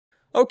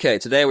Okay,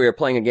 today we are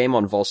playing a game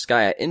on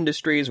Volskaya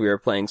Industries. We are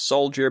playing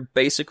Soldier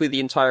basically the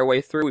entire way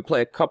through. We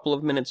play a couple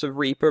of minutes of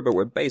Reaper, but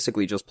we're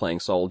basically just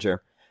playing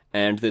Soldier.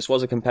 And this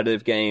was a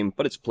competitive game,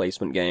 but it's a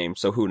placement game,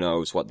 so who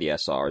knows what the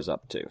SR is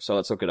up to. So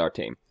let's look at our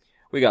team.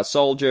 We got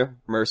Soldier,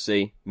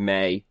 Mercy,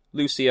 May,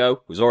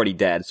 Lucio, who's already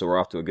dead, so we're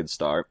off to a good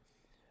start,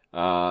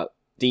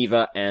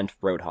 Diva, and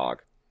Roadhog.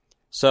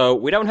 So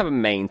we don't have a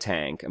main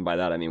tank, and by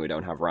that I mean we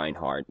don't have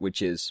Reinhardt,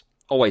 which is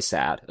always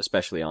sad,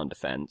 especially on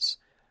defense.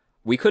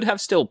 We could have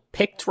still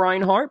picked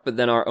Reinhardt, but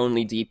then our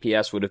only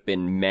DPS would have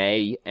been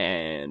May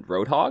and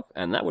Roadhog,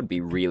 and that would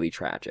be really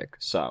tragic.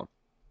 So,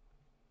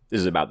 this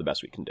is about the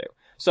best we can do.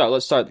 So,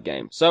 let's start the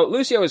game. So,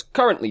 Lucio is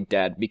currently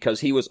dead because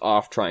he was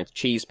off trying to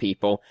cheese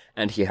people,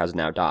 and he has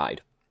now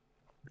died.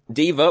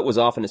 Diva was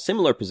off in a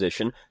similar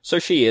position, so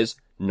she is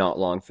not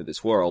long for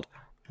this world.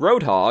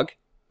 Roadhog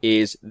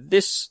is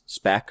this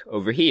spec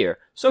over here,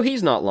 so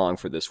he's not long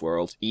for this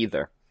world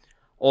either.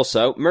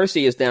 Also,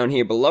 Mercy is down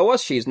here below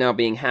us. She's now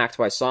being hacked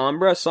by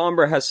Sombra.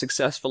 Sombra has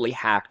successfully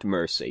hacked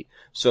Mercy.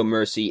 So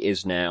Mercy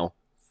is now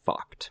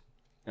fucked.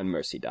 And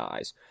Mercy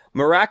dies.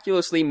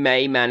 Miraculously,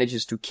 May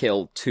manages to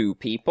kill 2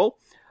 people.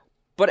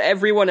 But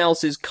everyone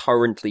else is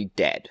currently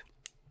dead.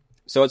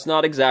 So it's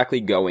not exactly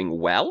going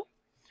well.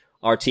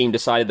 Our team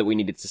decided that we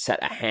needed to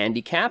set a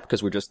handicap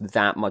because we're just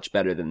that much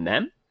better than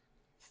them.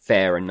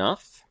 Fair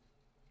enough.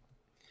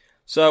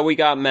 So we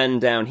got men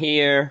down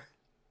here.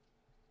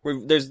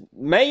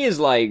 May is,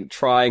 like,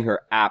 trying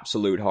her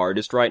absolute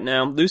hardest right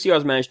now. Lucio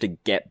has managed to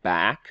get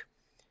back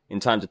in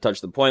time to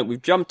touch the point.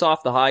 We've jumped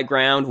off the high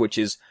ground, which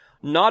is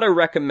not a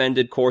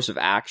recommended course of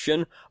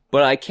action,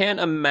 but I can't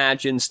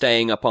imagine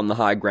staying up on the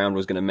high ground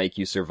was going to make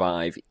you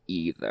survive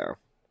either.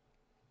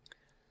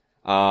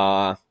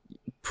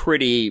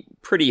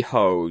 Pretty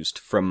hosed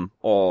from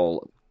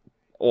all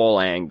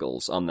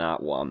angles on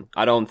that one.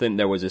 I don't think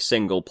there was a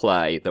single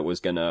play that was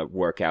going to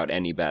work out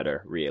any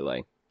better,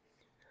 really.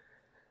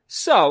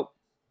 So,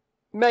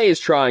 May is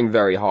trying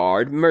very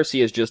hard.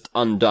 Mercy has just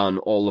undone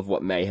all of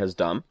what May has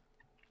done.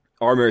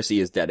 Our Mercy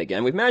is dead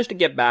again. We've managed to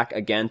get back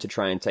again to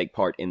try and take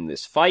part in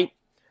this fight.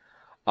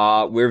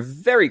 We're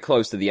very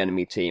close to the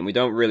enemy team. We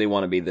don't really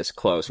want to be this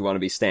close. We want to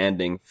be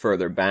standing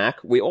further back.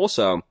 We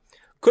also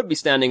could be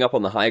standing up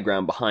on the high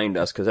ground behind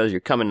us, because as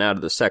you're coming out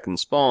of the second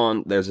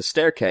spawn, there's a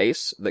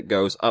staircase that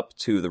goes up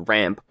to the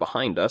ramp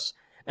behind us,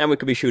 and we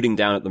could be shooting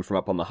down at them from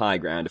up on the high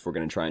ground if we're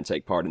going to try and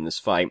take part in this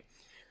fight.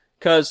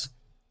 Because,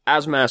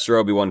 as Master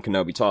Obi-Wan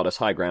Kenobi taught us,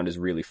 high ground is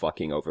really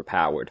fucking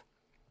overpowered.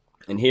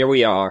 And here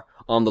we are,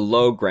 on the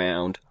low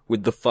ground,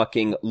 with the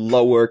fucking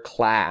lower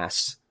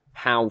class.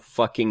 How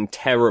fucking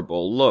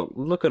terrible.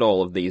 Look at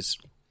all of these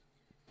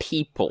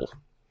people.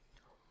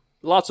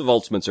 Lots of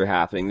ultimates are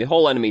happening. The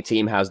whole enemy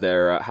team have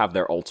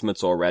their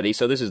ultimates already,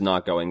 so this is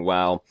not going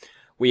well.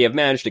 We have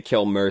managed to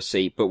kill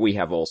Mercy, but we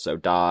have also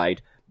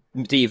died.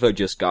 Diva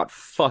just got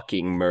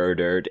fucking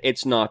murdered.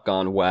 It's not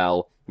gone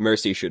well.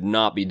 Mercy should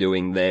not be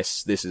doing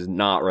this. This is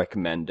not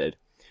recommended.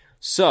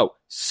 So,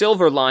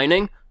 silver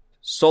lining,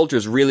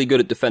 Soldier's really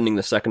good at defending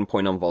the second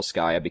point on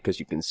Volskaya because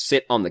you can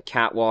sit on the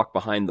catwalk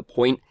behind the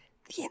point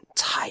the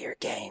entire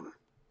game.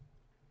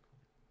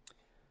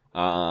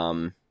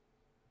 And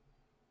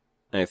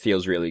it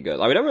feels really good.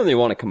 Like, we don't really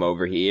want to come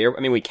over here.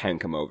 I mean, we can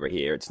come over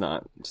here. It's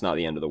not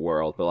the end of the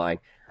world, but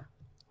like,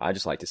 I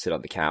just like to sit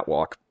on the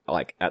catwalk,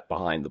 like,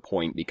 behind the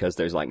point because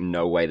there's like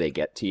no way they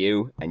get to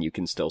you and you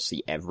can still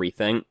see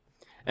everything.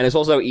 And it's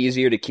also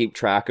easier to keep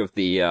track of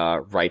the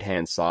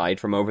right-hand side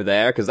from over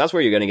there, because that's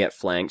where you're going to get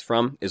flanked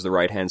from, is the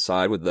right-hand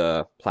side with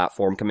the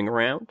platform coming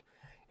around.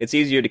 It's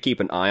easier to keep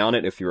an eye on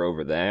it if you're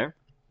over there.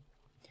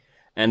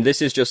 And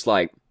this is just,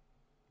 like,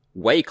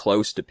 way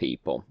close to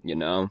people, you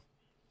know?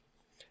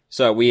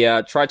 So we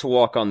tried to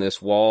walk on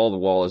this wall. The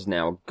wall is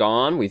now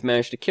gone. We've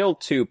managed to kill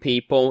 2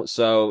 people,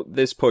 so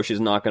this push is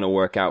not going to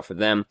work out for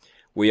them.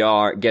 We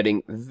are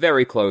getting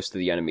very close to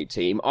the enemy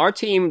team. Our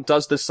team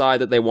does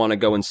decide that they want to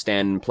go and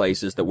stand in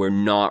places that we're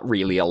not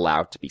really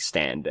allowed to be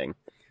standing.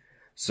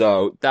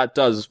 So that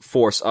does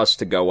force us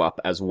to go up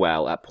as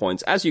well at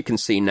points. As you can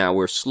see now,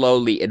 we're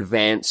slowly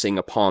advancing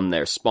upon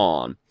their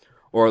spawn.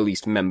 Or at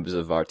least members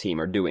of our team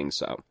are doing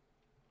so.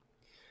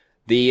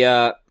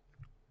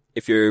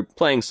 If you're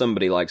playing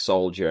somebody like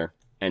Soldier,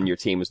 and your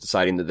team is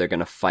deciding that they're going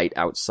to fight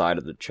outside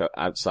of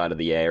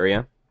the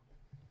area,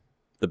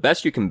 the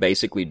best you can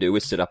basically do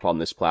is sit up on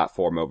this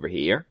platform over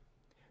here,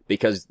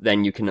 because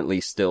then you can at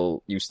least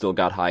you still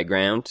got high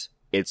ground.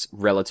 It's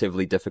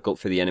relatively difficult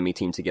for the enemy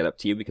team to get up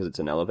to you because it's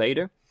an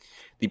elevator.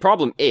 The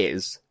problem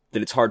is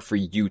that it's hard for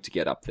you to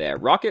get up there.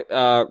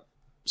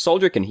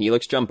 Soldier can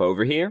helix jump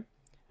over here,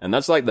 and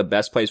that's like the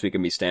best place we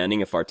can be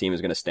standing if our team is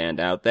going to stand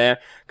out there,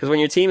 because when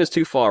your team is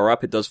too far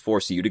up, it does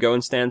force you to go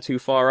and stand too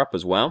far up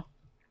as well.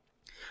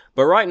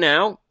 But right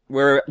now,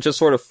 we're just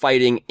sort of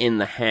fighting in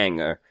the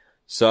hangar,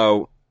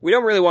 so we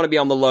don't really want to be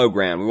on the low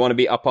ground. We want to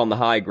be up on the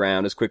high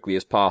ground as quickly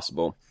as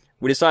possible.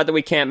 We decide that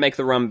we can't make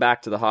the run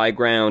back to the high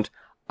ground.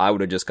 I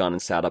would have just gone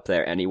and sat up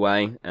there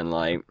anyway, and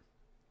like,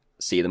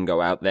 see them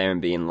go out there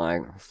and being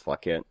like,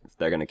 fuck it,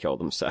 they're gonna kill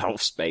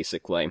themselves,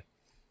 basically.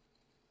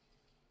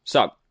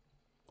 So,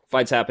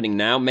 Fight's happening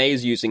now. May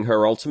is using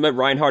her ultimate.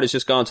 Reinhardt has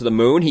just gone to the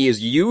moon. He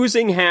is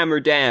using Hammer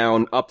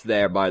Down up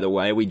there, by the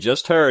way. We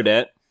just heard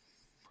it.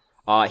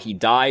 He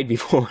died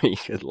before he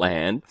could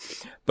land,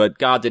 but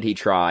God did he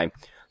try.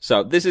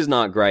 So this is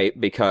not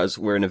great because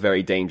we're in a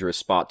very dangerous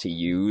spot to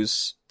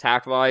use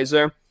Tac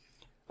Visor.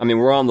 I mean,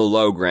 we're on the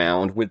low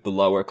ground with the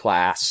lower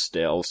class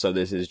still, so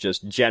this is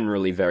just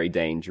generally very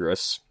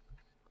dangerous.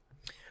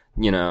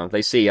 You know,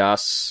 they see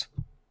us,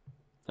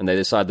 and they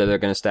decide that they're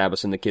going to stab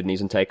us in the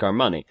kidneys and take our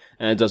money.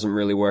 And it doesn't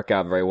really work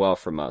out very well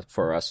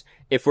for us.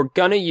 If we're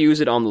going to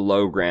use it on the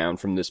low ground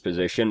from this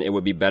position, it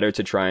would be better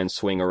to try and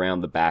swing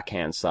around the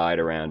backhand side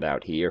around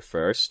out here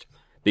first,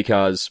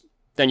 because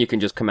then you can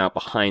just come out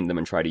behind them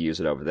and try to use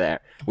it over there.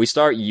 We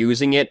start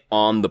using it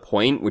on the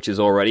point, which is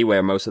already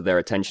where most of their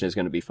attention is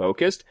going to be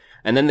focused,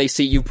 and then they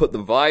see you put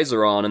the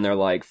visor on and they're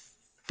like,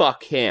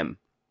 fuck him.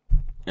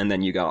 And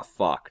then you got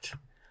fucked.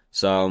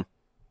 So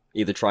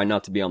either try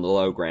not to be on the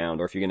low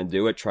ground, or if you're going to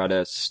do it, try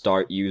to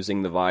start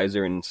using the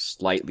visor in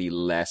slightly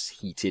less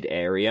heated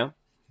area.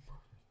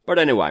 But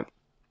anyway,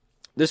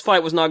 this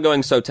fight was not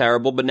going so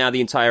terrible, but now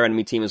the entire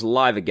enemy team is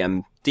alive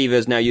again. D.Va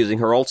is now using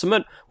her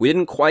ultimate. We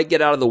didn't quite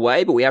get out of the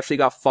way, but we actually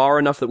got far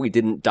enough that we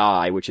didn't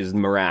die, which is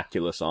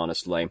miraculous,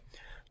 honestly.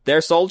 Their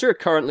soldier,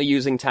 currently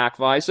using Tac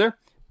Visor.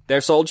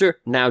 Their soldier,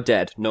 now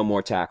dead. No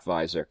more Tac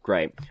Visor.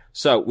 Great.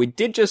 So, we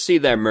did just see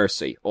their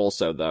Mercy,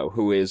 also, though,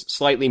 who is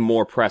slightly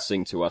more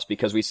pressing to us,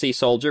 because we see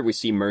Soldier, we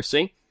see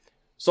Mercy.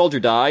 Soldier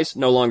dies,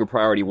 no longer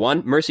priority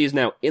 1. Mercy is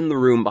now in the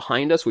room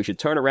behind us. We should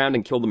turn around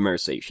and kill the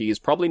Mercy. She is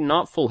probably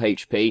not full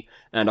HP,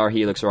 and our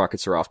Helix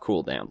rockets are off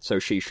cooldown, so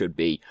she should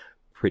be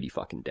pretty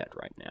fucking dead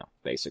right now,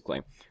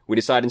 basically. We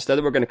decide instead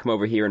that we're going to come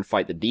over here and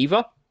fight the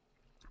D.Va,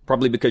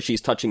 probably because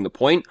she's touching the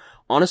point.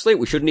 Honestly,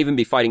 we shouldn't even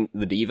be fighting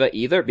the D.Va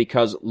either,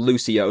 because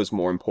Lucio's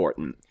more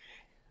important.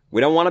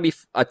 We don't want to be...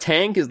 A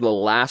tank is the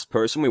last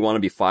person we want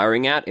to be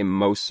firing at in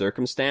most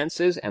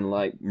circumstances, and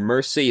like,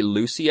 Mercy,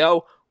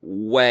 Lucio,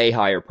 way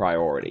higher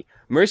priority.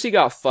 Mercy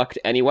got fucked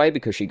anyway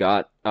because she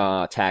got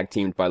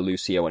tag-teamed by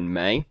Lucio and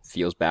May.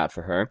 Feels bad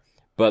for her.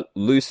 But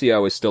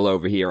Lucio is still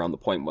over here on the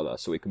point with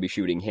us, so we could be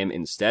shooting him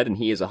instead, and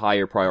he is a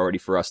higher priority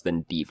for us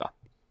than D.Va.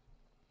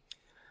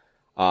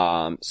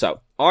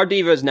 So, our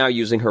D.Va is now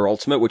using her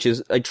ultimate, which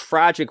is a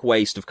tragic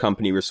waste of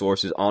company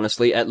resources,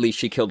 honestly. At least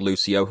she killed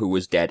Lucio, who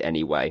was dead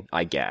anyway,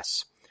 I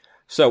guess.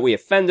 So we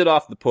have fended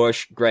off the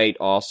push. Great,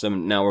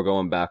 awesome. Now we're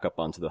going back up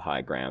onto the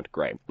high ground.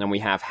 Great. And we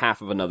have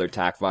half of another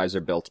Tac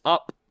Visor built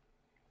up.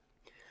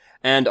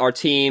 And our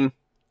team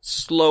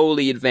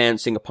slowly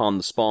advancing upon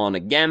the spawn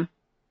again.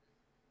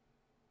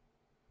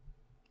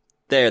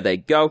 There they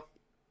go.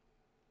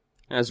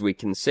 As we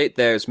can see,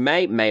 there's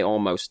May. May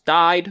almost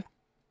died.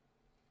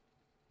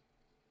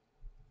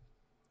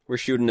 We're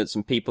shooting at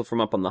some people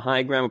from up on the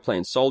high ground. We're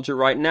playing Soldier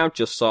right now.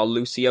 Just saw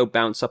Lucio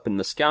bounce up in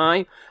the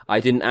sky. I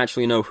didn't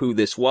actually know who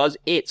this was.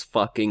 It's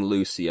fucking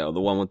Lucio, the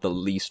one with the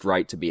least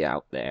right to be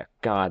out there.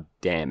 God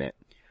damn it.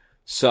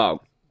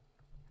 So,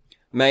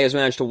 May has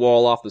managed to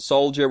wall off the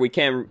Soldier. We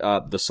can,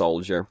 the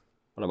Soldier.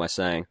 What am I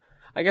saying?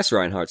 I guess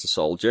Reinhardt's a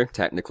soldier,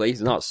 technically.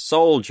 He's not a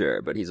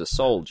soldier, but he's a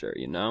soldier,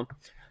 you know?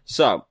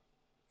 So,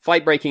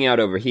 fight breaking out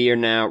over here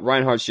now.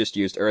 Reinhardt's just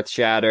used Earth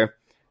Shatter.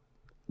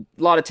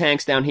 A lot of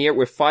tanks down here.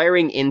 We're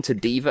firing into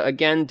D.Va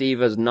again.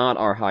 D.Va's not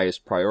our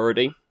highest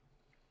priority.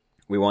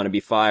 We want to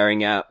be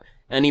firing at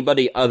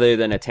anybody other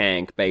than a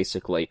tank,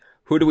 basically.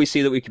 Who do we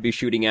see that we could be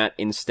shooting at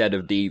instead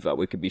of D.Va?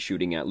 We could be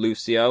shooting at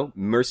Lucio.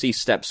 Mercy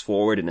steps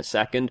forward in a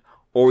second.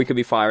 Or we could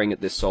be firing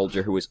at this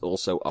soldier who is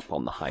also up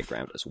on the high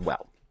ground as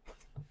well.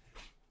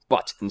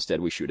 But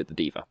instead we shoot at the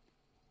D.Va.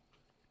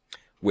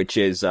 Which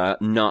is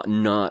not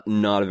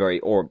a very...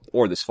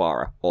 Or this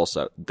Pharah.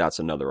 Also, that's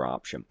another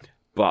option.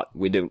 But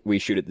we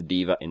shoot at the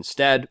D.Va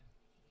instead.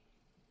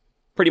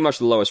 Pretty much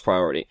the lowest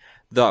priority.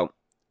 Though,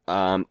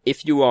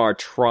 if you are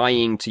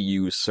trying to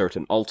use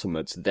certain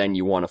ultimates, then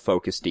you want to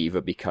focus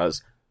D.Va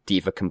because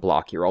D.Va can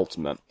block your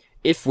ultimate.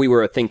 If we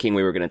were thinking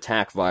we were going to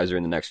attack Visor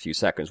in the next few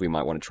seconds, we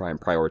might want to try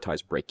and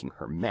prioritize breaking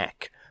her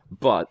mech.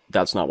 But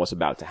that's not what's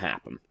about to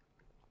happen.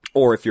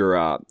 Or if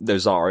your the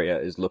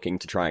Zarya is looking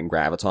to try and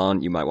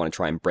Graviton, you might want to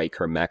try and break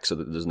her mech so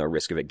that there's no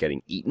risk of it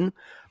getting eaten.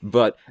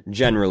 But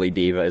generally,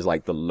 D.Va is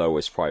like the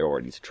lowest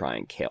priority to try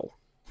and kill.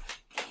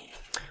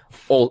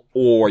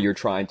 Or you're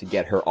trying to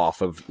get her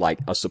off of like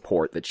a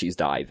support that she's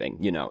diving,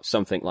 you know,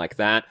 something like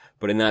that.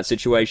 But in that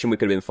situation, we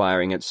could have been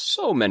firing at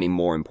so many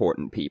more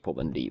important people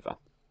than D.Va.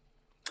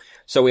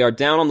 So we are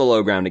down on the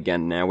low ground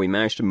again now. We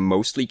managed to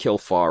mostly kill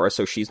Pharah,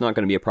 so she's not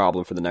going to be a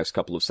problem for the next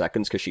couple of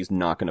seconds, because she's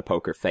not going to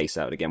poke her face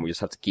out again. We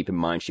just have to keep in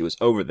mind she was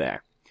over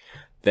there.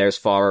 There's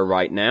Pharah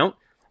right now.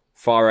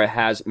 Pharah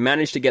has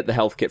managed to get the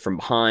health kit from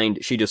behind.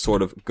 She just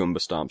sort of Goomba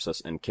stomps us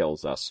and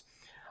kills us.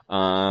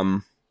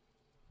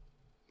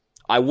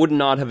 I would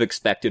not have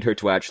expected her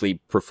to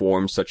actually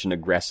perform such an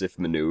aggressive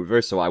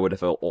maneuver, so I would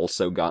have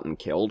also gotten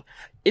killed.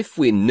 If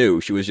we knew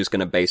she was just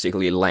going to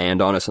basically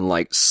land on us and,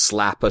 like,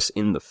 slap us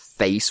in the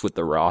face with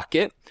the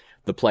rocket,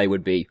 the play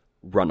would be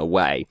run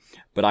away.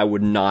 But I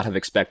would not have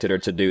expected her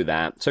to do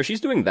that. So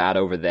she's doing that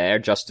over there,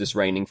 Justice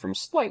raining from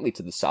slightly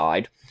to the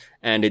side,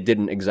 and it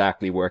didn't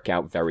exactly work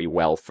out very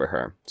well for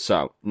her.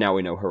 So, now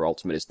we know her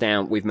ultimate is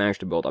down. We've managed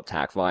to build up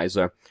Tac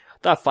Visor.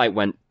 That fight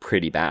went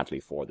pretty badly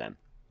for them.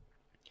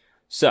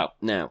 So,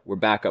 now, we're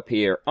back up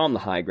here on the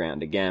high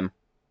ground again.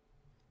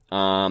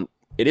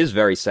 It is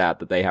very sad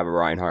that they have a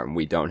Reinhardt and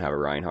we don't have a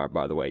Reinhardt,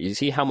 by the way. You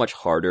see how much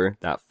harder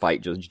that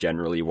fight just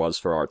generally was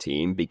for our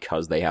team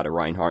because they had a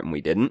Reinhardt and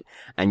we didn't?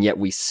 And yet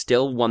we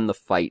still won the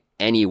fight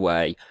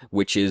anyway,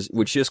 which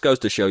just goes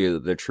to show you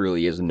that there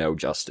truly is no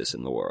justice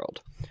in the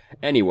world.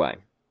 Anyway.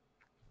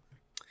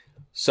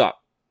 So.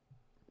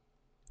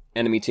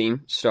 Enemy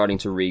team starting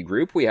to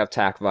regroup. We have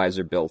Tac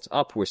Visor built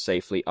up. We're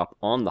safely up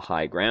on the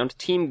high ground.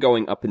 Team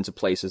going up into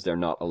places they're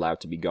not allowed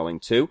to be going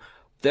to.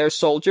 Their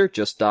Soldier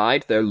just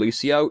died. Their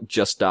Lucio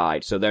just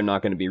died. So they're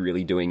not going to be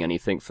really doing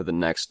anything for the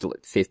next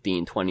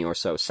 15, 20 or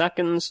so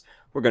seconds.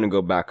 We're going to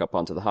go back up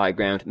onto the high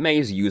ground.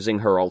 Mei's using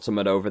her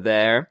ultimate over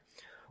there.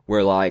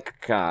 We're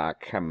like,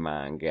 come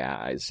on,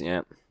 guys.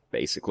 Yeah,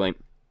 basically.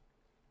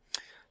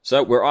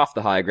 So we're off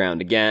the high ground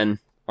again.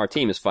 Our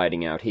team is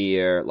fighting out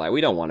here. Like,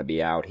 we don't want to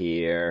be out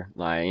here.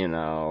 Like, you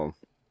know.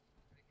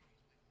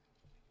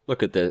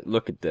 Look at this.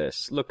 Look at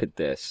this. Look at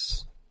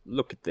this.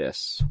 Look at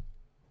this.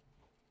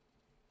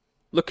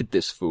 Look at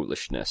this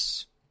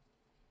foolishness.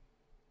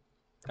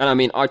 And I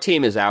mean, our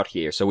team is out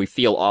here, so we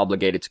feel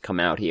obligated to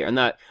come out here. And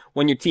that,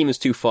 when your team is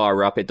too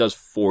far up, it does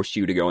force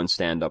you to go and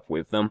stand up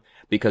with them.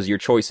 Because your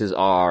choices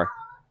are,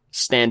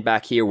 stand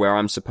back here where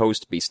I'm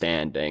supposed to be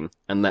standing,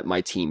 and let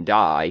my team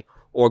die,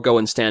 or go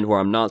and stand where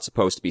I'm not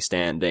supposed to be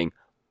standing,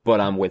 but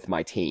I'm with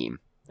my team.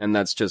 And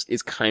that's just,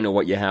 it's kind of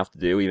what you have to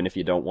do, even if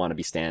you don't want to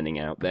be standing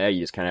out there.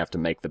 You just kind of have to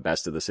make the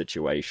best of the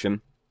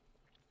situation.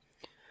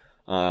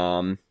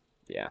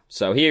 Yeah.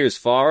 So here's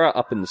Farah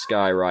up in the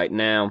sky right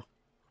now.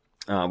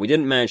 We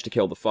didn't manage to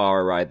kill the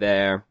Farah right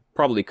there.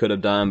 Probably could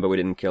have done, but we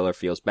didn't kill her.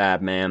 Feels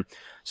bad, man.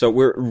 So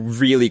we're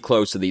really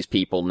close to these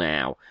people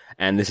now.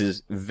 And this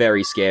is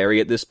very scary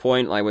at this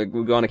point. Like, we're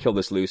going to kill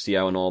this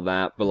Lucio and all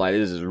that, but, like,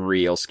 this is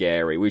real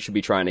scary. We should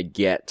be trying to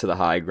get to the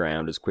high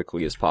ground as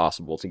quickly as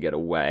possible to get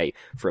away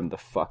from the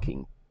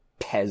fucking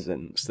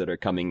peasants that are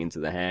coming into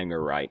the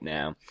hangar right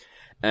now.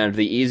 And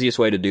the easiest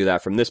way to do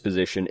that from this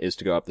position is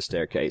to go up the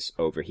staircase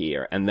over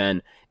here. And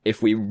then,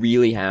 if we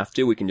really have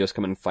to, we can just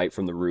come and fight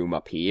from the room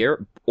up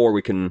here, or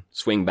we can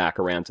swing back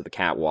around to the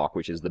catwalk,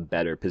 which is the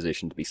better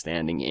position to be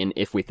standing in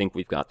if we think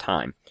we've got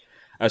time.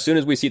 As soon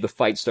as we see the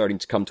fight starting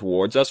to come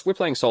towards us, we're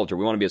playing Soldier,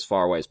 we want to be as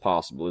far away as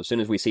possible. As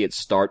soon as we see it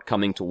start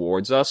coming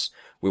towards us,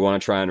 we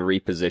want to try and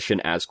reposition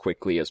as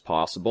quickly as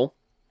possible.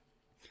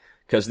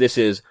 Because this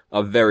is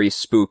a very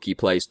spooky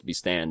place to be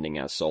standing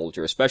as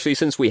Soldier, especially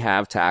since we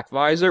have Tac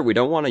Visor. We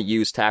don't want to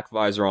use Tac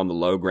Visor on the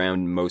low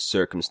ground in most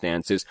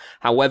circumstances.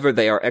 However,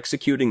 they are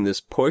executing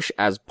this push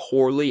as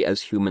poorly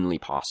as humanly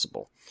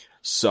possible.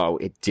 So,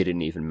 it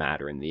didn't even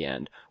matter in the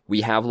end.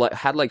 We have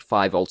had like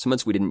 5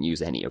 ultimates, we didn't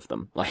use any of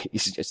them. Like,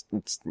 it's,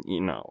 you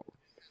know.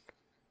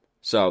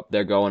 So,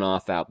 they're going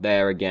off out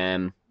there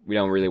again. We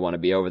don't really want to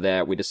be over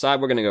there. We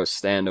decide we're going to go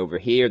stand over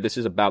here. This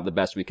is about the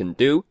best we can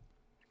do,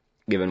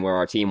 given where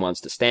our team wants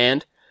to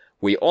stand.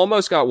 We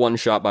almost got one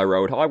shot by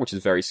Roadhog, which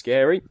is very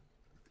scary.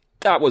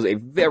 That was a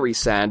very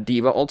sad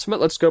Diva ultimate.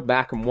 Let's go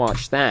back and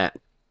watch that.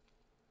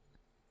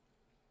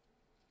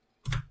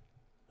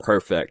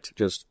 Perfect.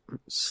 Just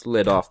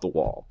slid off the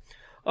wall.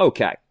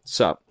 Okay,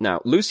 so, now,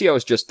 Lucio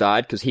has just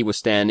died because he was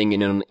standing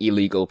in an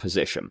illegal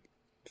position.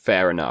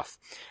 Fair enough.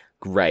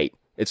 Great.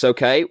 It's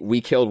okay,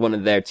 we killed one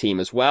of their team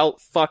as well.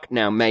 Fuck,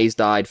 now Mei's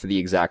died for the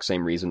exact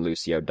same reason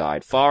Lucio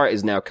died. Farah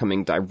is now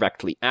coming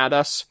directly at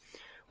us.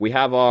 We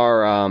have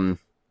our,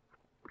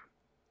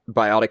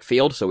 biotic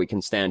field, so we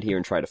can stand here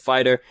and try to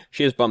fight her.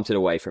 She has bumped it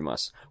away from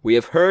us. We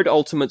have heard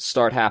ultimates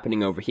start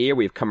happening over here.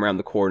 We've come around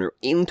the corner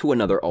into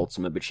another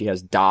ultimate, but she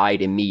has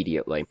died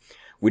immediately.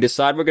 We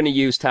decide we're going to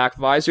use Tac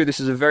Visor. This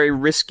is a very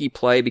risky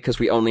play because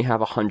we only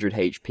have 100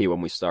 HP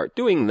when we start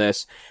doing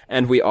this,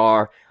 and we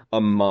are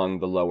among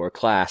the lower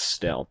class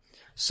still.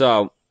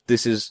 So,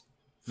 this is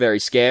very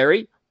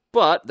scary,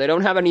 but they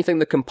don't have anything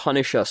that can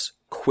punish us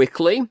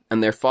quickly,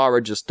 and their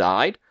Farah just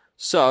died.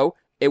 So,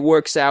 it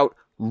works out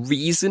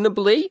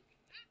reasonably,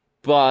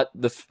 but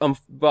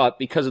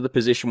because of the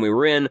position we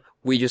were in,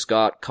 we just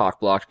got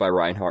cock-blocked by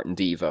Reinhardt and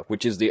Diva,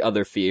 which is the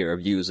other fear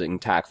of using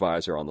Tac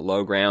Visor on the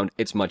low ground.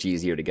 It's much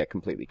easier to get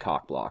completely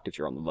cock-blocked if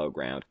you're on the low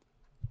ground.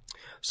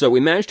 So we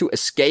managed to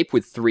escape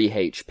with 3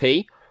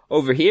 HP.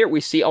 Over here, we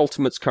see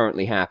ultimates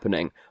currently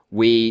happening.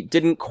 We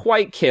didn't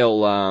quite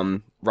kill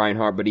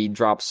Reinhardt, but he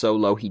dropped so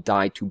low he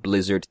died to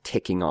Blizzard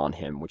ticking on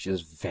him, which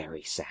is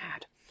very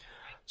sad.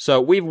 So,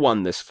 we've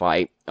won this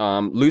fight.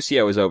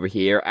 Lucio is over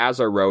here, as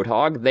are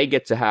Roadhog. They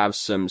get to have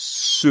some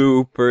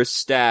super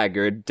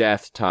staggered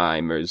death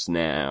timers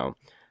now,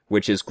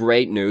 which is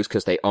great news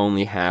because they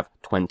only have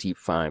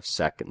 25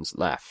 seconds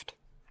left.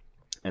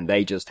 And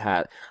they just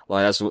had,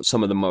 like, that's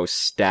some of the most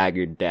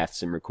staggered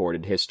deaths in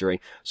recorded history.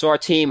 So our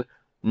team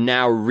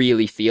Now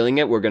really feeling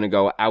it, we're going to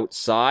go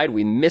outside.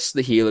 We missed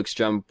the helix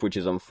jump, which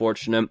is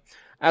unfortunate.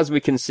 As we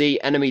can see,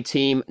 enemy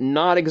team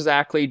not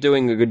exactly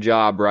doing a good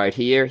job right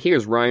here.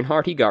 Here's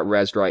Reinhardt. He got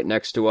rezzed right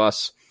next to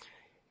us.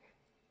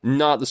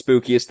 Not the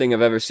spookiest thing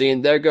I've ever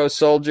seen. There goes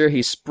Soldier.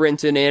 He's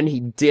sprinting in. He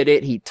did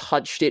it. He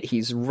touched it.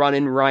 He's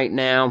running right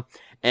now.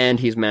 And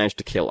he's managed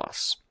to kill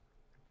us.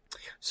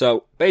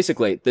 So,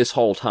 basically, this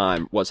whole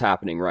time, what's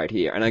happening right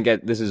here, and I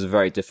get this is a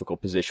very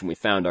difficult position we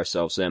found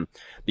ourselves in,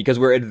 because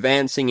we're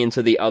advancing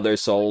into the other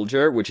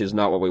soldier, which is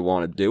not what we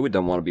want to do. We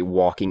don't want to be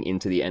walking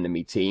into the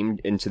enemy team,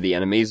 into the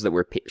enemies that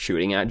we're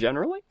shooting at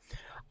generally.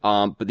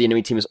 But the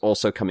enemy team is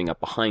also coming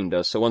up behind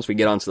us, so once we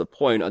get onto the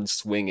point, I'd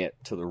swing it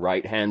to the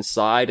right-hand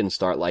side and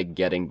start, like,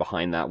 getting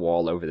behind that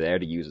wall over there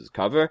to use as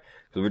cover.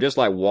 Because we're just,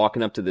 like,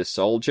 walking up to this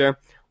soldier.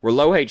 We're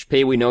low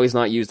HP, we know he's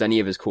not used any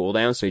of his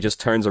cooldowns, so he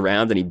just turns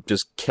around and he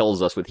just kills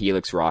us with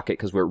Helix Rocket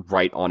because we're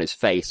right on his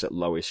face at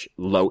lowish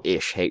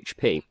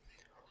HP.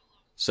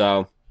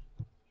 So,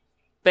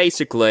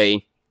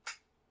 basically,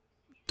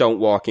 don't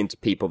walk into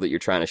people that you're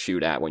trying to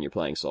shoot at when you're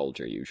playing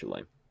Soldier,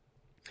 usually.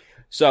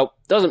 So,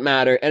 doesn't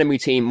matter, enemy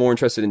team more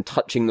interested in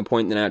touching the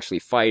point than actually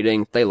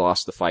fighting. They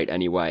lost the fight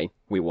anyway,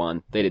 we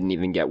won. They didn't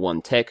even get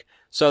one tick.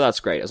 So that's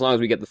great. As long as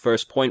we get the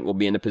first point, we'll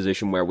be in a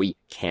position where we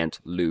can't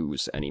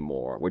lose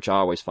anymore, which I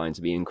always find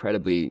to be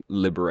incredibly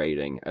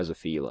liberating as a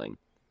feeling.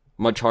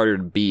 Much harder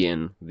to be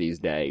in these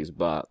days,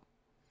 but...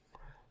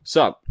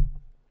 So,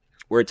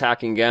 we're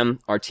attacking again.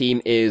 Our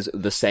team is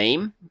the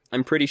same,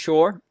 I'm pretty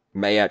sure.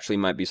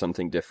 Might be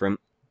something different.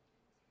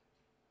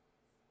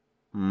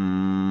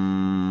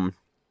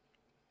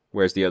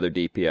 Where's the other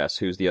DPS?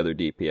 Who's the other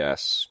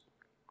DPS?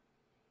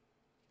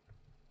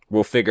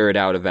 We'll figure it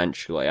out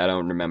eventually. I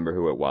don't remember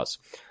who it was.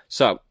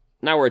 So,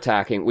 now we're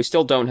attacking. We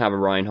still don't have a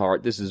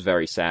Reinhardt. This is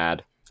very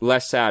sad.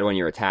 Less sad when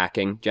you're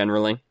attacking,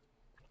 generally.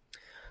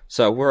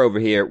 So, we're over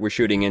here. We're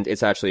shooting in.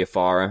 It's actually a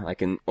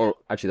Pharah. Or,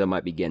 actually, that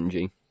might be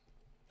Genji.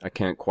 I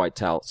can't quite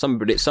tell.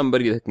 Somebody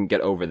that can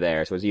get over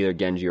there. So, it's either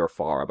Genji or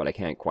Pharah, but I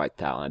can't quite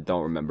tell. I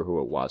don't remember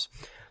who it was.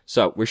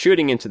 So, we're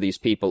shooting into these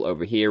people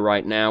over here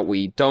right now.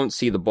 We don't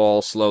see the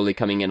ball slowly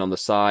coming in on the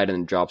side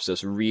and drops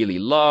us really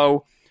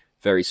low.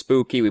 Very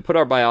spooky. We put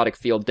our biotic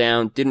field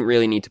down. Didn't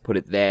really need to put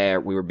it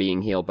there. We were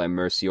being healed by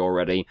Mercy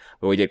already.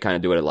 But we did kind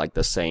of do it at like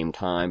the same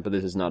time. But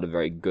this is not a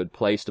very good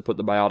place to put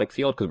the biotic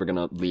field because we're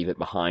going to leave it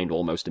behind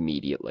almost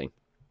immediately.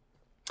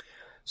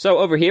 So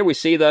over here we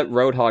see that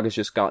Roadhog has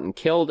just gotten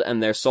killed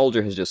and their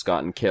soldier has just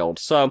gotten killed.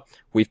 So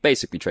we've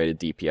basically traded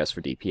DPS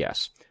for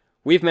DPS.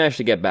 We've managed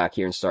to get back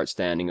here and start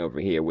standing over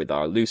here with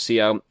our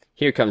Lucio.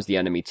 Here comes the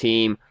enemy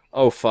team.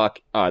 Oh,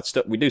 fuck.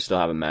 We do still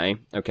have a Mei.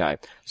 Okay.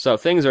 So,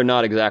 things are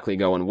not exactly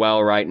going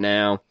well right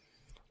now.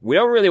 We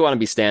don't really want to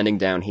be standing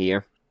down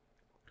here.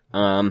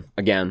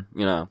 Again,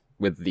 you know,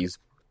 with these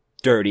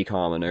dirty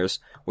commoners.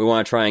 We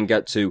want to try and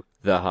get to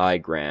the high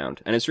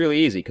ground. And it's really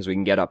easy, because we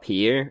can get up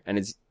here, and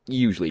it's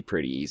usually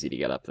pretty easy to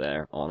get up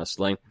there,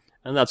 honestly.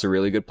 And that's a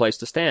really good place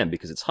to stand,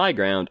 because it's high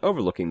ground,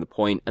 overlooking the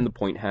point, and the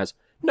point has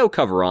no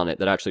cover on it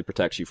that actually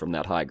protects you from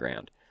that high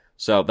ground.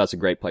 So, that's a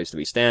great place to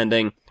be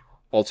standing.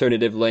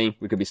 Alternatively,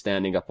 we could be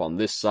standing up on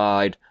this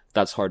side.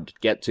 That's hard to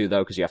get to,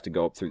 though, because you have to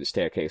go up through the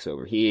staircase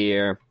over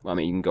here. I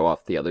mean, you can go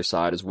off the other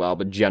side as well,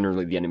 but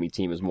generally the enemy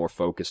team is more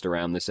focused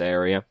around this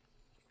area.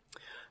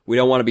 We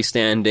don't want to be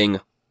standing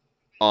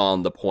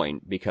on the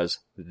point, because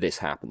this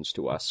happens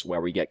to us,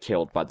 where we get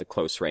killed by the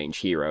close-range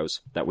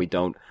heroes that we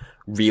don't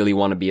really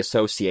want to be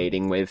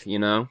associating with, you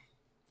know?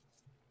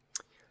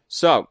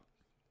 So,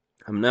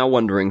 I'm now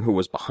wondering who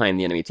was behind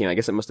the enemy team. I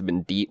guess it must have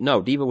been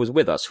No, D.Va was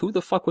with us. Who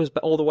the fuck was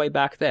all the way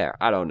back there?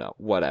 I don't know.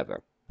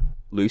 Whatever.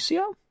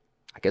 Lucio?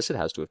 I guess it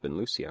has to have been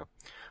Lucio.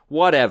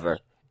 Whatever.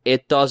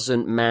 It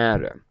doesn't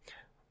matter.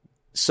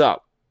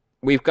 So,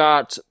 we've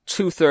got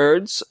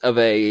 2/3 of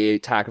a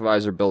attack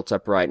visor built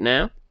up right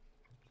now.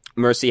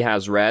 Mercy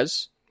has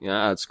res.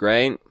 Yeah, that's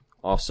great.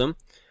 Awesome.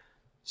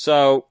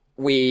 So,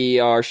 we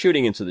are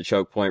shooting into the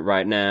choke point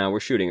right now. We're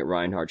shooting at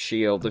Reinhardt's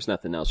shield. There's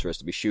nothing else for us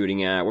to be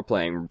shooting at. We're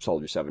playing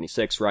Soldier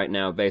 76 right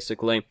now,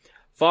 basically.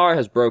 Pharah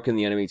has broken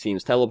the enemy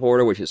team's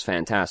teleporter, which is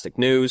fantastic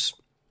news.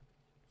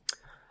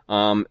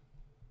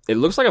 It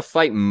looks like a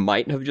fight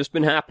might have just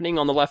been happening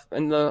on the left,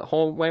 in the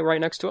hallway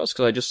right next to us,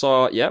 because I just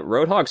saw, yeah,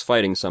 Roadhog's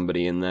fighting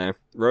somebody in there.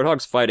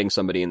 Roadhog's fighting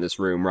somebody in this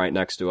room right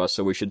next to us,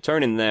 so we should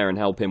turn in there and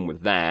help him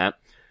with that.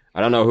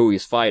 I don't know who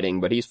he's fighting,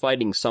 but he's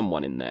fighting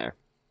someone in there.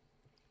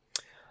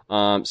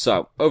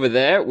 So, over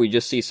there, we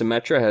just see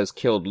Symmetra has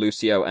killed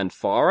Lucio and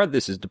Pharah.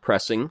 This is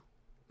depressing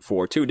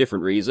for 2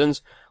 different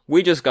reasons.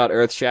 We just got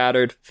Earth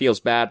Shattered. Feels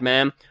bad,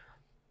 man.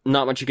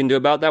 Not much you can do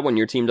about that when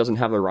your team doesn't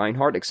have a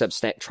Reinhardt, except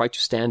try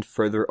to stand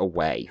further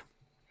away.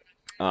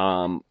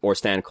 Or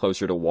stand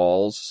closer to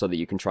walls so that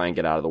you can try and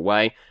get out of the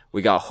way.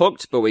 We got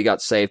hooked, but we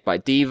got saved by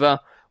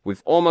D.Va.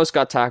 We've almost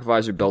got Tac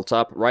Visor built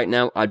up. Right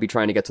now, I'd be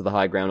trying to get to the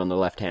high ground on the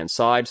left-hand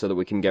side so that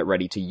we can get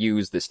ready to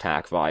use this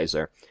Tac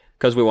Visor.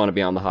 because we want to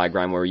be on the high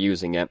ground where we're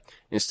using it.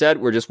 Instead,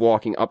 we're just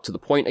walking up to the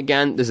point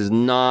again. This is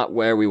not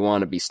where we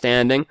want to be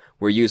standing.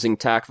 We're using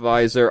tack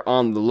visor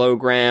on the low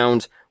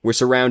ground. We're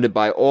surrounded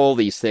by all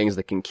these things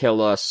that can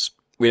kill us.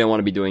 We don't want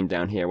to be doing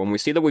down here. When we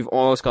see that we've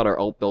almost got our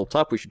ult built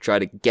up, we should try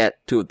to get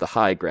to the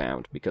high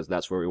ground, because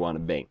that's where we want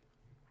to be.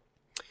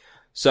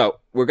 So,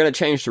 we're going to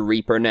change to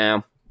Reaper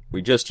now.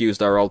 We just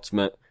used our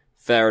ultimate.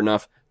 Fair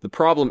enough. The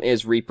problem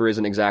is Reaper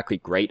isn't exactly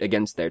great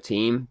against their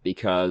team,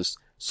 because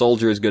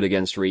Soldier is good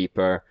against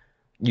Reaper.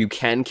 You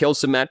can kill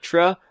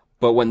Symmetra,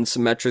 but when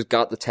Symmetra's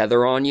got the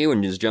tether on you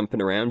and is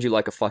jumping around you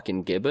like a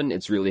fucking gibbon,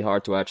 it's really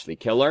hard to actually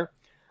kill her.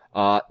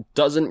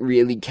 Doesn't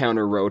really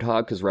counter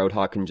Roadhog, because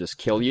Roadhog can just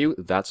kill you.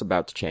 That's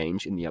about to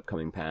change in the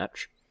upcoming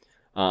patch.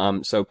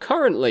 So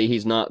currently,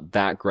 he's not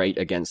that great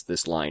against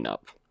this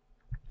lineup.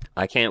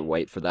 I can't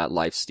wait for that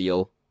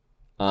lifesteal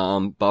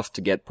buff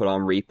to get put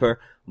on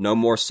Reaper. No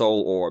more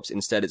soul orbs.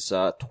 Instead, it's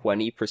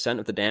 20%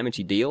 of the damage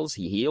he deals,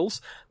 he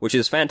heals, which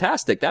is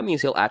fantastic. That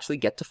means he'll actually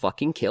get to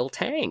fucking kill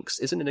tanks.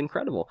 Isn't it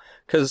incredible?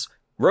 Because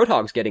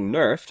Roadhog's getting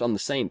nerfed on the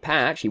same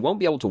patch. He won't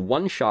be able to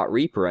one-shot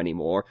Reaper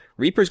anymore.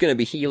 Reaper's going to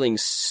be healing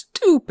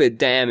stupid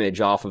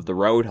damage off of the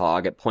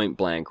Roadhog at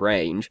point-blank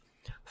range.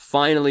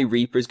 Finally,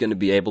 Reaper's going to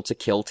be able to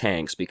kill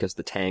tanks, because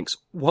the tanks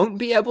won't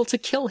be able to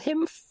kill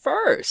him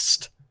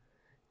first.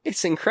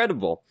 It's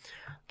incredible.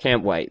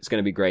 Can't wait. It's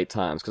going to be great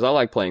times, because I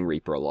like playing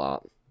Reaper a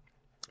lot.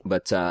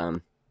 But,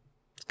 there's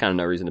kind of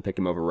no reason to pick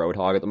him over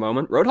Roadhog at the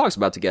moment. Roadhog's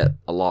about to get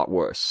a lot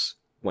worse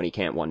when he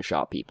can't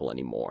one-shot people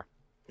anymore.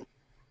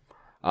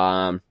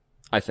 I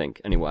think,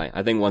 anyway.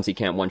 I think once he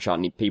can't one-shot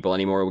people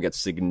anymore, it will get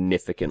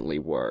significantly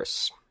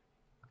worse.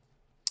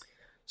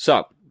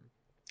 So,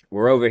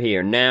 we're over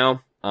here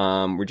now.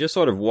 We're just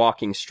sort of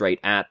walking straight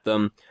at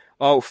them.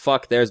 Oh,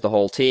 fuck, there's the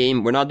whole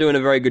team. We're not doing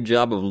a very good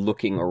job of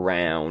looking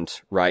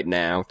around right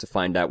now to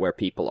find out where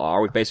people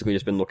are. We've basically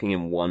just been looking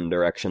in one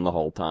direction the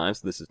whole time,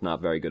 so this is not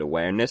very good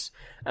awareness.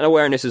 And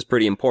awareness is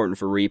pretty important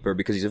for Reaper,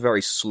 because he's a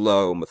very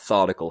slow,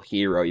 methodical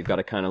hero. You've got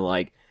to kind of,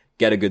 like,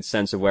 get a good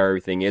sense of where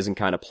everything is and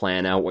kind of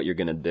plan out what you're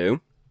gonna do.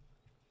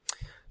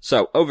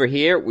 So, over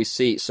here, we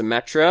see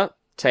Symmetra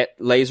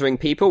lasering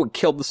people. We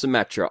killed the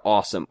Symmetra.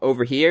 Awesome.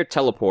 Over here,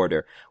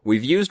 Teleporter.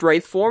 We've used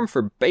Wraith form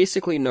for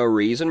basically no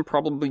reason,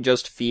 probably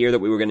just fear that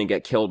we were gonna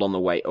get killed on the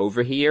way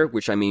over here,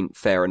 which, I mean,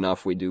 fair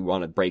enough, we do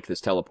want to break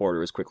this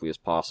Teleporter as quickly as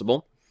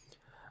possible.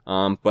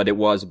 But it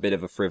was a bit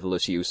of a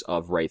frivolous use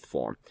of Wraith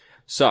form.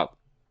 So,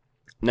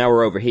 now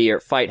we're over here,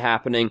 fight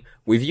happening.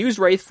 We've used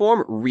Wraith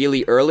form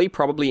really early,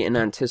 probably in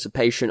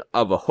anticipation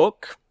of a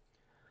hook,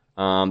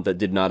 that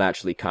did not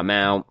actually come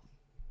out.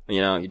 You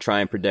know, you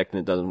try and predict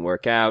and it doesn't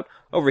work out.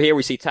 Over here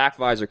we see Tack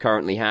Visor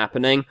currently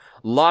happening.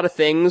 A lot of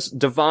things.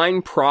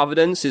 Divine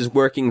Providence is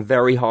working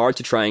very hard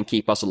to try and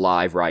keep us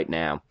alive right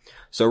now.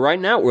 So right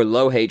now, we're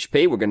low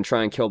HP. We're going to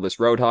try and kill this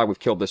Roadhog. We've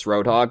killed this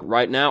Roadhog.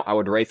 Right now, I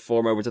would Wraith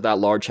form over to that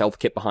large health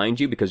kit behind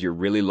you, because you're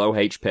really low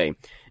HP.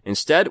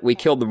 Instead, we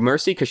killed the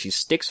Mercy because she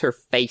sticks her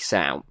face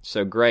out.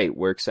 So great,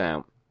 works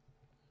out.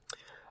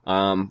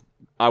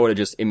 I would have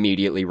just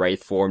immediately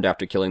Wraith formed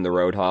after killing the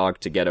Roadhog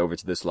to get over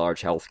to this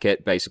large health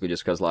kit, basically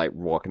just because, like,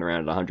 walking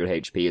around at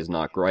 100 HP is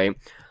not great.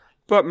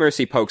 But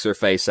Mercy pokes her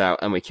face out,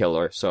 and we kill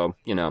her, so,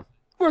 you know,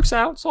 works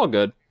out, it's all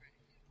good.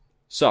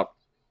 So,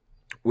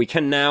 we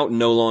can now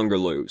no longer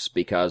lose,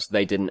 because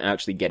they didn't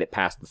actually get it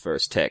past the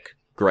first tick.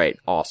 Great,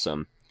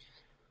 awesome.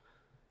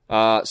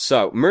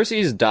 So,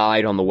 Mercy's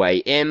died on the way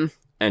in,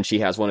 and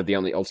she has one of the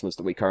only ultimates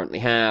that we currently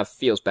have.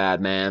 Feels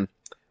bad, man.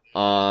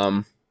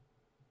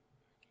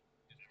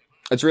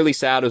 It's really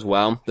sad as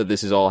well that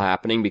this is all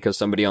happening, because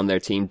somebody on their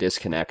team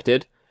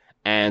disconnected,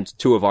 and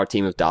 2 of our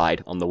team have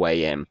died on the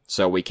way in,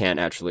 so we can't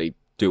actually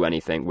do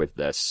anything with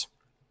this.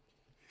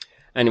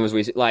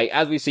 Anyways,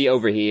 as we see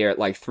over here,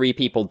 3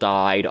 people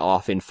died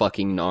off in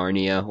fucking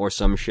Narnia or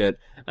some shit,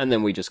 and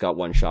then we just got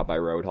one shot by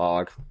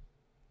Roadhog.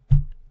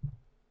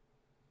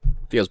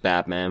 Feels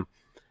bad, man.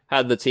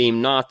 Had the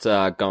team not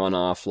gone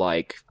off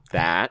like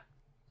that,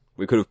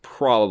 we could have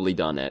probably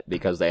done it,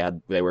 because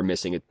they were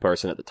missing a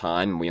person at the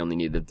time, and we only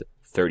needed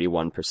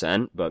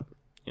 31%, but,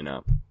 you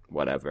know,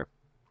 whatever.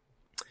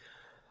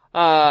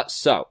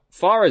 So,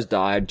 Farah's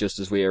died just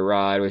as we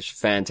arrived, which is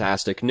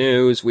fantastic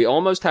news. We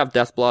almost have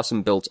Death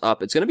Blossom built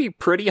up. It's gonna be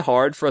pretty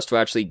hard for us to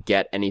actually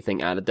get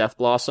anything out of Death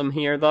Blossom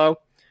here, though.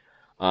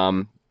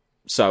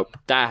 So,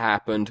 that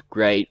happened.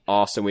 Great.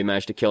 Awesome. We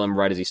managed to kill him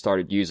right as he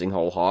started using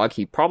Whole Hog.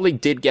 He probably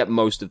did get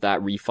most of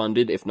that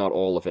refunded, if not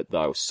all of it,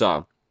 though.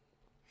 So,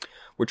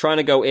 we're trying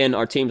to go in.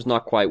 Our team's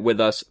not quite with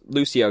us.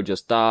 Lucio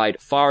just died.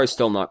 Farah's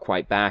still not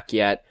quite back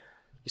yet.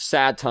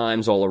 Sad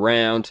times all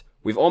around.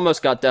 We've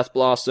almost got Death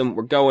Blossom.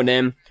 We're going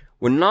in.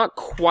 We're not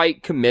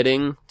quite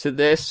committing to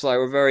this.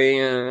 We're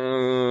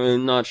very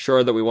not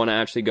sure that we want to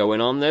actually go in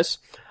on this.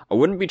 I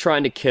wouldn't be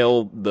trying to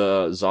kill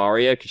the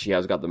Zarya, because she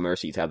has got the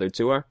Mercy tethered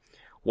to her.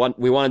 What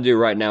we want to do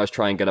right now is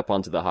try and get up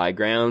onto the high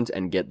ground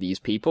and get these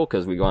people,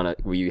 because we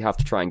have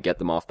to try and get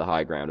them off the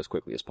high ground as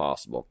quickly as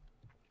possible.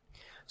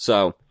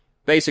 So,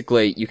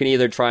 basically, you can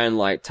either try and,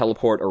 like,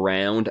 teleport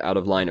around out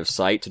of line of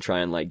sight to try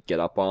and, like, get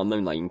up on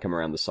them. Like, you can come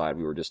around the side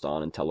we were just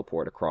on and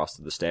teleport across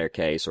to the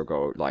staircase, or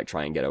go, like,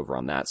 try and get over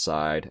on that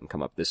side and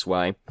come up this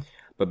way.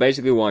 But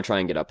basically, we want to try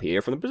and get up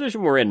here. From the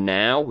position we're in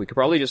now, we could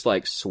probably just,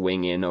 like,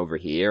 swing in over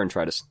here and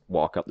try to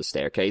walk up the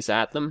staircase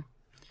at them.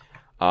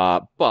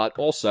 But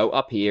also,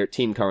 up here,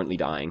 team currently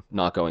dying.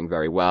 Not going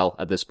very well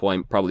at this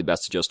point. Probably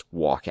best to just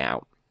walk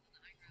out.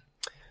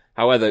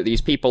 However,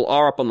 these people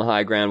are up on the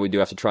high ground. We do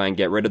have to try and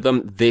get rid of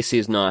them. This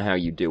is not how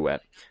you do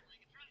it.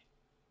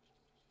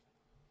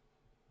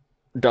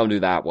 Don't do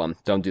that one.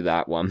 Don't do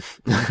that one.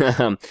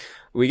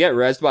 We get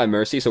rezzed by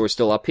Mercy, so we're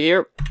still up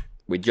here.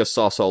 We just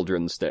saw Soldier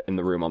in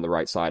the room on the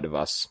right side of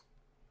us.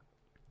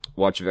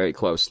 Watch very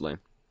closely.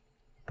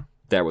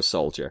 There was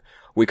Soldier.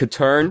 We could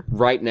turn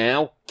right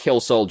now, kill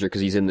Soldier,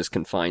 because he's in this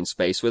confined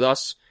space with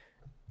us.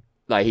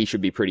 Like, he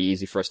should be pretty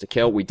easy for us to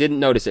kill. We didn't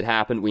notice it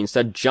happened. We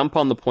instead jump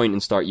on the point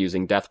and start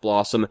using Death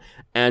Blossom,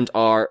 and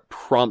are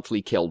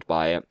promptly killed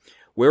by it.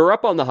 We're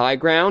up on the high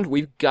ground.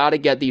 We've got to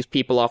get these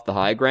people off the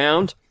high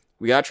ground.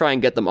 We gotta try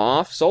and get them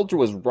off. Soldier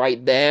was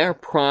right there,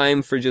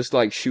 prime for just,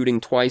 like,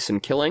 shooting twice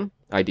and killing,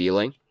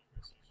 ideally.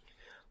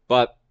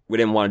 But we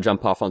didn't want to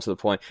jump off onto the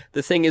point.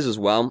 The thing is, as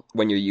well,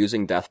 when you're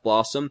using Death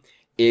Blossom,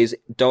 is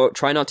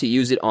try not to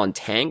use it on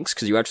tanks,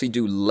 because you actually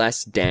do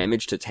less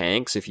damage to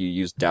tanks if you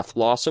use Death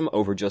Blossom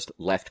over just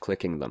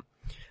left-clicking them.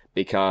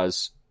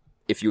 Because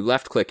if you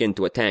left-click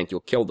into a tank,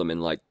 you'll kill them in,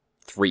 like,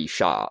 3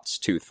 shots,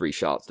 2-3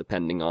 shots,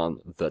 depending on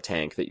the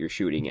tank that you're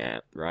shooting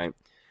at, right?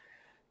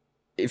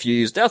 If you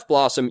use Death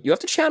Blossom, you have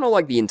to channel,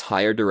 like, the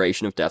entire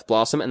duration of Death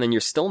Blossom, and then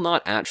you're still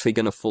not actually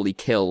gonna fully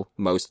kill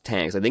most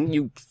tanks. I think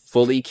you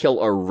fully kill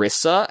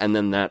Orisa, and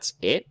then that's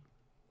it.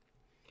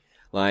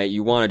 Like,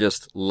 you want to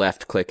just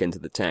left-click into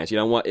the tanks. You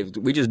don't want, if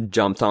we just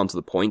jumped onto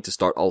the point to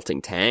start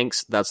ulting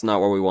tanks, that's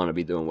not what we want to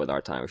be doing with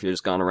our time. We should have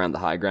just gone around the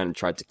high ground and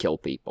tried to kill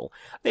people.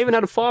 They even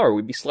had a far.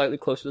 We'd be slightly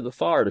closer to the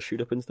far to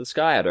shoot up into the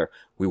sky at her.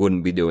 We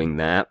wouldn't be doing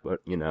that, but,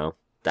 you know,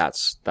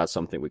 that's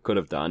something we could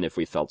have done if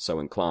we felt so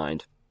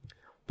inclined.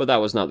 But that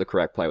was not the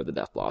correct play with the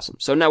Death Blossom.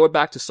 So now we're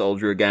back to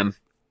Soldier again.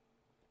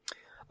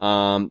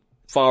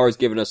 Far's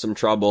given us some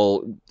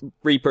trouble.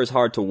 Reaper's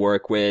hard to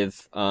work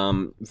with,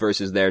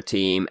 versus their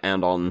team,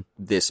 and on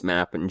this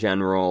map in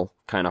general,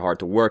 kind of hard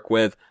to work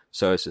with,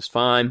 so this is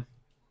fine.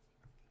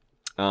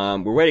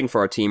 We're waiting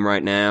for our team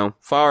right now.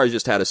 Far has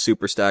just had a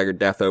super staggered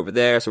death over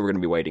there, so we're gonna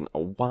be waiting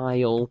a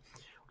while.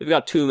 We've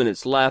got 2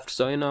 minutes left,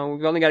 so, you know,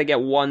 we've only got to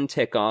get 1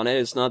 tick on it.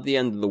 It's not the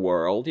end of the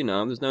world, you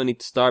know, there's no need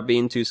to start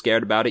being too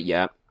scared about it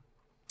yet.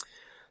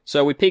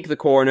 So we peek the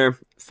corner,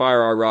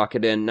 fire our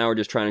rocket in, now we're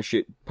just trying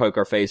to poke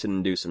our face in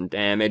and do some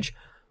damage.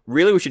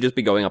 Really, we should just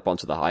be going up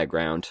onto the high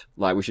ground.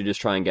 Like, we should just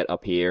try and get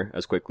up here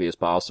as quickly as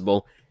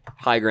possible.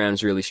 High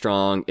ground's really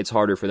strong, it's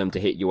harder for them to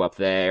hit you up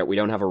there. We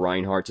don't have a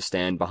Reinhardt to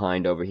stand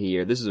behind over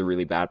here. This is a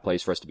really bad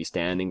place for us to be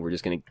standing. We're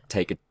just gonna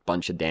take a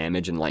bunch of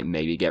damage and, like,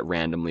 maybe get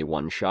randomly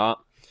 1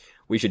 shot.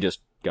 We should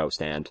just go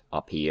stand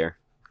up here,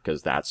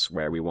 because that's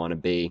where we want to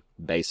be,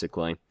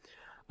 basically.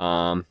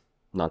 Not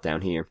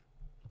down here.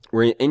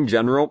 We're, in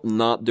general,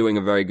 not doing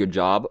a very good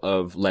job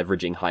of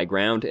leveraging high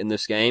ground in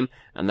this game,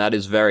 and that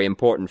is very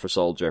important for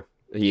Soldier.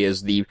 He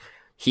is the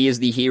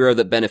hero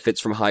that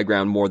benefits from high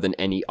ground more than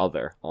any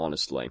other,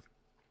 honestly.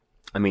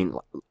 I mean,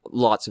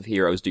 lots of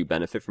heroes do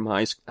benefit from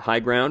high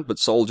ground, but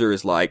Soldier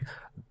is, like,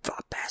 the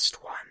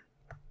best one.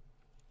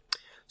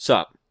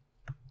 So,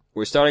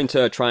 we're starting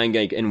to try and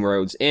get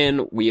inroads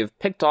in. We have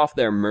picked off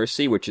their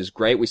Mercy, which is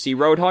great. We see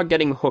Roadhog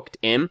getting hooked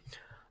in.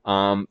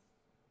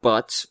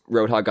 But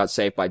Roadhog got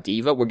saved by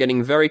D.Va. We're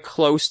getting very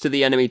close to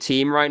the enemy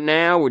team right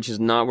now, which is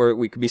not where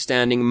we could be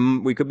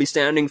standing. We could be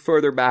standing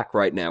further back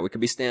right now. We could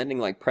be standing,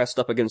 like, pressed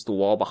up against the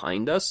wall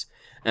behind us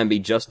and be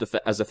just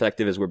as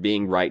effective as we're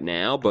being right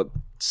now, but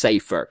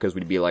safer, because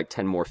we'd be, like,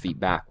 10 more feet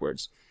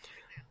backwards.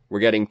 We're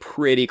getting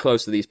pretty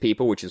close to these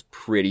people, which is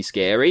pretty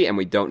scary, and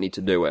we don't need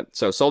to do it.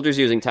 So Soldier's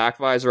using Tac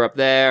Visor up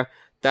there.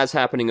 That's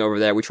happening over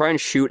there. We try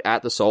and shoot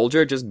at the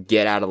Soldier. Just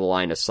get out of the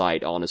line of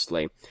sight,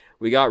 honestly.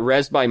 We got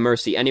rezzed by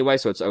Mercy anyway,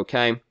 so it's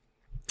okay.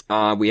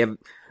 We're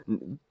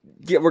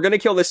gonna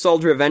kill this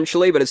Soldier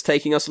eventually, but it's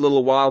taking us a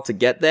little while to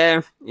get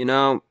there. You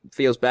know,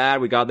 feels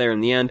bad. We got there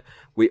in the end.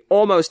 We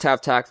almost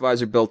have Tac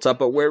Visor built up,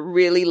 but we're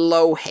really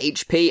low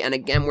HP, and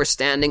again, we're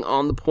standing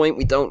on the point.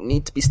 We don't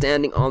need to be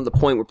standing on the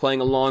point. We're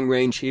playing a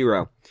long-range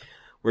hero.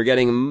 We're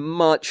getting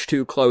much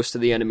too close to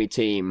the enemy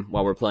team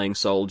while we're playing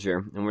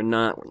Soldier, and we're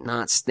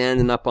not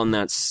standing up on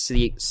that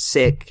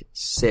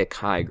sick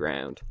high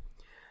ground.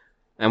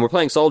 And we're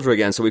playing Soldier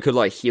again, so we could,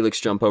 like, helix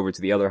jump over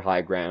to the other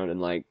high ground and,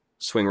 like,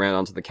 swing around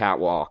onto the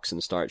catwalks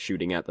and start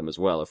shooting at them as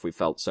well if we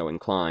felt so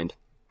inclined.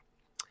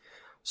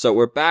 So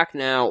we're back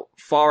now.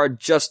 Farah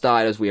just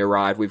died as we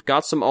arrived. We've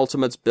got some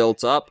ultimates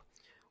built up.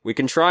 We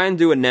can try and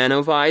do a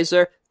nano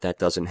visor. That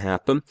doesn't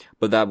happen,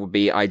 but that would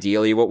be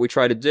ideally what we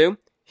try to do.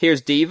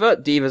 Here's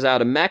D.Va. D.Va's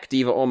out of mech.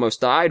 D.Va almost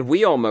died.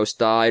 We almost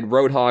died.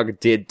 Roadhog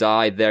did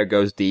die. There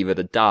goes D.Va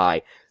to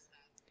die.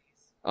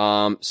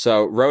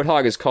 So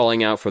Roadhog is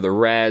calling out for the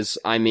res.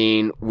 I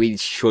mean, we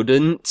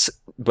shouldn't,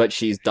 but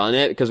she's done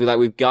it, because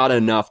we've got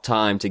enough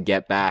time to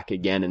get back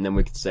again, and then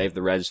we can save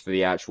the res for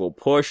the actual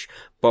push,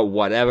 but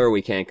whatever,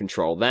 we can't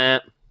control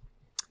that.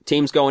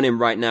 Team's going in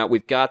right now.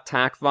 We've got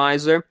Tac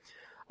Visor.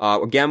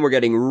 Again, we're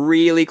getting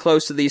really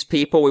close to these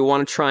people. We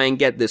want to try and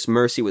get this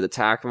Mercy with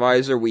Attack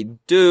Visor. We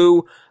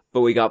do,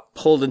 but we got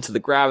pulled into the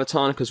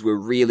Graviton because we're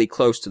really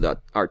close to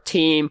our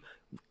team.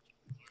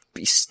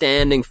 Be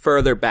standing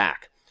further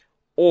back.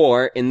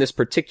 Or, in this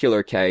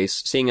particular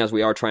case, seeing as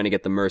we are trying to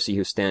get the Mercy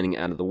who's standing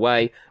out of the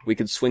way, we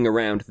could swing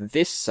around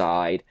this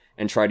side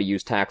and try to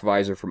use Tac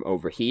Visor from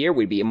over here.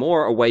 We'd be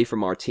more away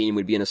from our team.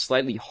 We'd be in a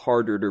slightly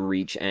harder to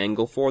reach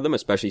angle for them,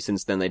 especially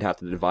since then they'd have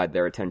to divide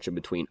their attention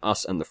between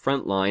us and the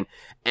front line,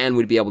 and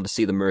we'd be able to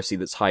see the Mercy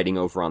that's hiding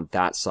over on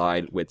that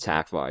side with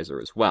Tac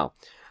Visor as well.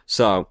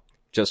 So,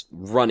 just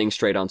running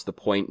straight onto the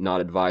point,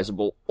 not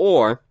advisable.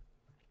 Or,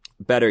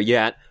 better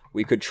yet,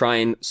 we could try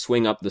and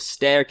swing up the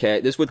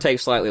staircase. This would take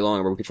slightly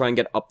longer, but we could try and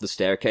get up the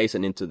staircase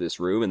and into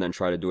this room, and then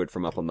try to do it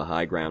from up on the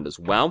high ground as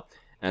well,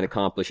 and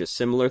accomplish a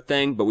similar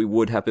thing, but we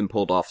would have been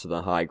pulled off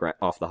the high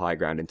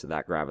ground into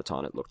that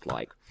Graviton, it looked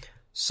like.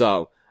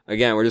 So,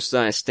 again, we're just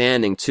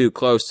standing too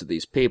close to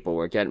these people.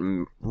 We're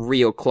getting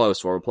real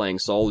close while we're playing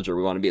Soldier.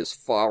 We want to be as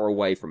far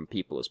away from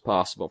people as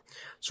possible.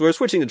 So we're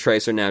switching to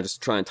Tracer now just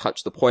to try and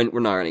touch the point. We're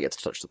not going to get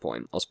to touch the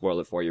point. I'll spoil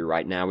it for you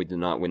right now. We do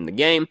not win the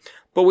game,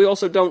 but we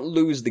also don't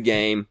lose the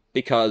game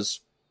because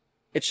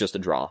it's just a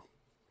draw.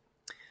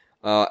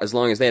 As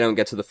long as they don't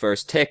get to the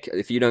first tick.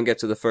 If you don't get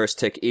to the first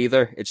tick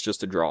either, it's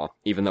just a draw.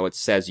 Even though it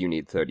says you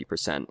need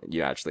 30%,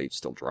 you actually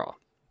still draw.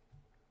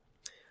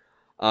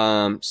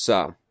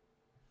 So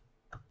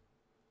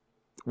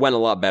went a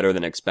lot better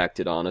than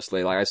expected,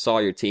 honestly. Like, I saw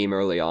your team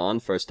early on,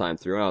 first time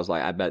through, and I was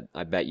like,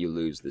 I bet you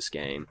lose this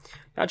game.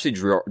 I actually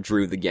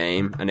drew the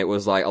game, and it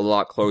was, like, a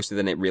lot closer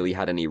than it really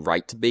had any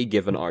right to be,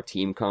 given our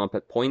team comp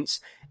at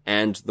points,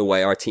 and the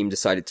way our team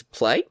decided to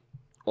play,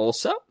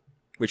 also,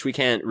 which we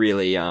can't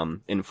really,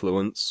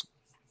 influence.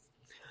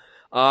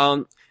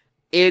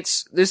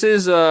 This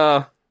is,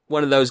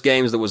 one of those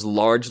games that was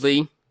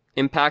largely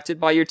impacted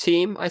by your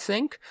team, I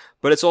think,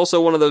 but it's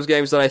also one of those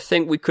games that I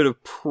think we could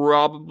have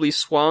probably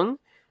swung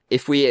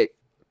if we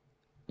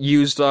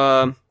used,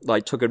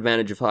 took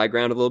advantage of high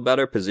ground a little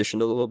better,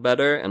 positioned a little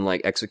better, and,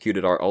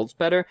 executed our ults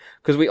better.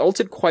 Because we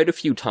ulted quite a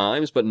few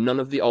times, but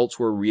none of the ults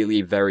were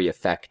really very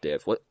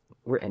effective.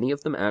 Were any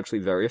of them actually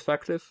very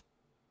effective?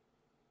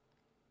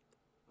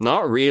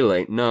 Not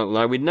really. No,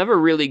 we never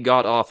really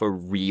got off a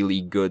really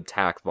good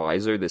Tac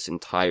Visor this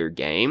entire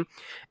game.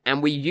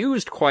 And we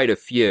used quite a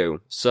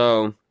few.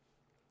 So,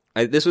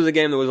 this was a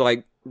game that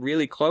was,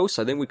 really close.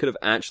 I think we could have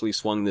actually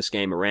swung this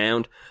game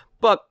around.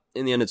 But,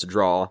 in the end, it's a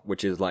draw,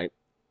 which is,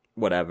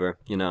 whatever,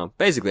 you know.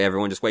 Basically,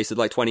 everyone just wasted,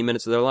 20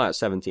 minutes of their life,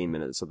 17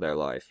 minutes of their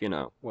life, you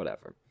know,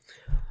 whatever.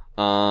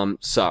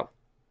 So,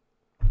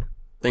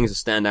 things that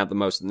stand out the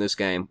most in this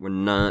game, we're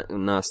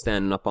not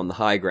standing up on the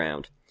high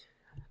ground.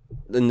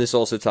 And this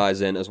also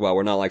ties in as well,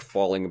 we're not,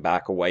 falling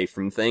back away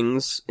from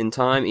things in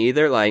time,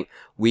 either.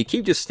 We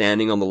keep just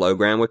standing on the low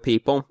ground with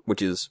people,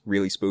 which is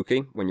really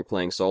spooky when you're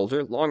playing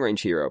Soldier.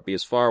 Long-range hero, be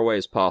as far away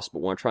as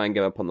possible. Want to try and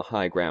get up on the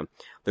high ground.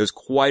 There's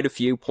quite a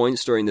few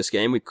points during this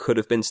game we could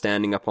have been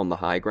standing up on the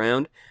high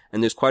ground,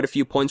 and there's quite a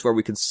few points where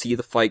we could see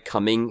the fight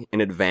coming in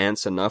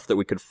advance enough that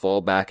we could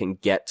fall back and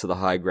get to the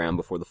high ground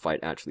before the fight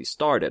actually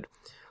started.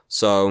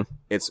 So,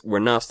 we're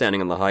not standing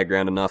on the high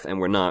ground enough, and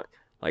we're not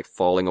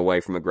falling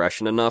away from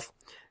aggression enough.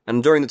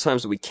 And during the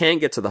times that we can't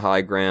get to the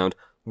high ground,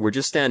 we're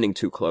just standing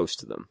too close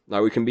to them.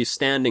 We can be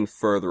standing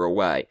further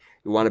away.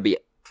 You want to be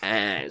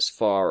as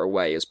far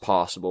away as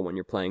possible when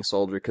you're playing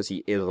Soldier, because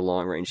he is a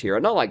long-range hero.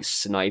 Not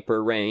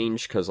sniper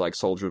range, because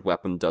Soldier's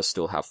weapon does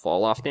still have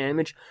fall-off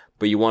damage,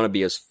 but you want to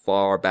be as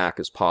far back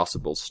as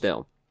possible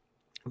still.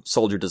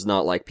 Soldier does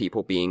not like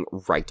people being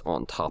right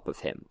on top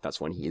of him.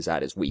 That's when he is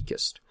at his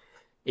weakest.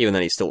 Even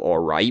then, he's still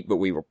alright, but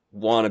we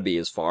want to be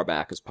as far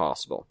back as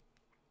possible.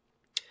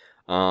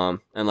 And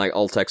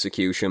ult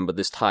execution, but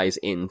this ties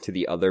into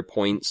the other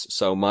points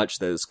so much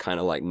that it's kind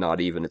of not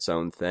even its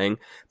own thing.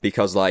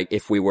 Because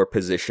if we were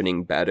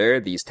positioning better,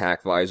 these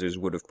Tac Visors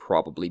would have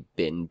probably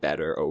been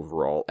better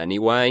overall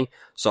anyway.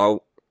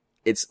 So,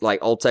 it's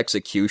ult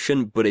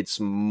execution, but it's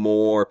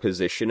more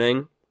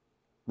positioning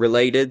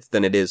related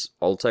than it is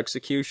ult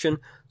execution.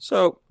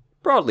 So,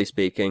 broadly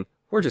speaking,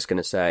 we're just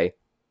gonna say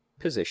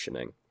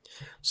positioning.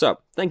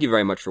 So, thank you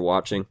very much for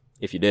watching.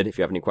 If you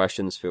have any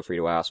questions, feel free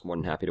to ask. More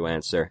than happy to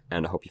answer,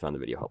 and I hope you found the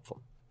video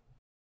helpful.